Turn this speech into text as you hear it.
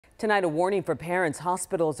Tonight, a warning for parents.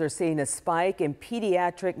 Hospitals are seeing a spike in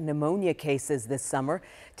pediatric pneumonia cases this summer.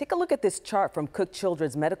 Take a look at this chart from Cook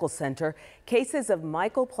Children's Medical Center. Cases of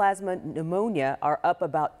mycoplasma pneumonia are up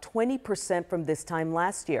about 20% from this time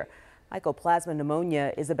last year. Mycoplasma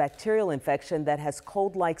pneumonia is a bacterial infection that has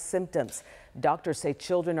cold-like symptoms. Doctors say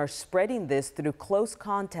children are spreading this through close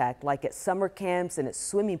contact, like at summer camps and at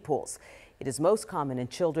swimming pools. It is most common in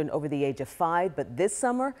children over the age of 5, but this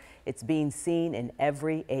summer it's being seen in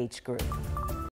every age group.